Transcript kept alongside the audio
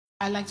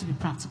I like to be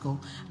practical.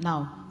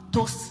 Now,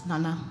 toast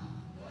Nana.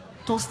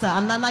 Toast her.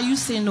 And Nana, you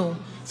say no.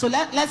 So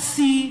let's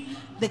see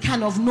the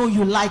kind of no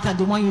you like and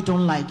the one you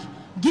don't like.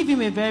 Give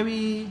him a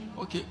very...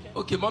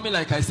 Okay, mommy,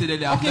 like I said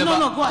earlier, I've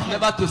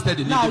never toasted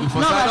the lady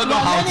before, so I don't know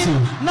how to.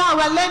 No,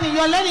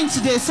 you're learning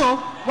today, so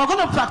we're going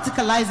to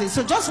practicalize it.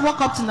 So just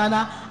walk up to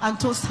Nana and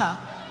toast her.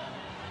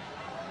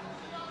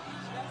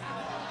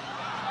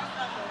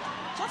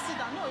 Just sit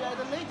down. No, you're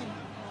the lady.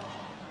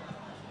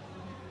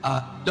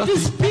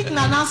 Please pick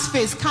Nana's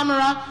face.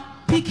 Camera,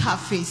 pick her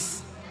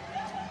face.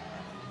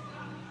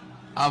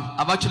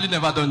 I've actually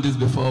never done this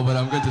before, but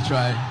I'm going to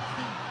try.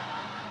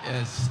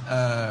 Yes.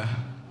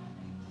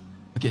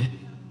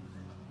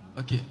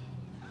 Okay.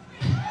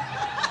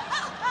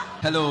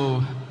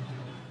 Hello.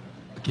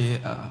 Okay.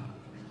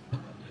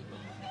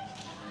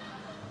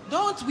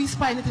 Don't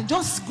whisper anything.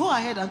 Just go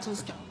ahead and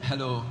toast her.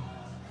 Hello.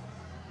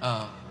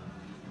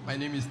 My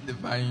name is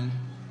Divine.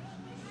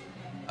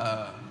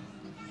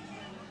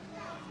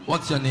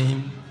 What's your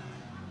name?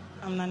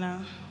 I'm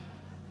Nana.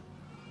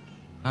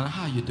 Nana,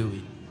 how are you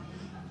doing?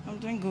 I'm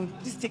doing good.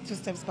 Please take 2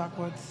 steps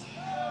backwards.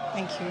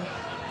 Thank you.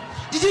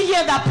 Did you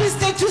hear that? Please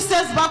take 2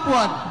 steps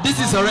backward. This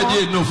is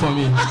already a no for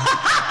me.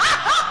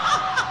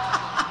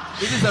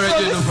 This is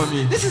already a no for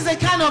me. This is the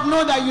kind of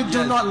no that you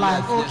do not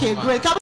like. Yes, okay, great.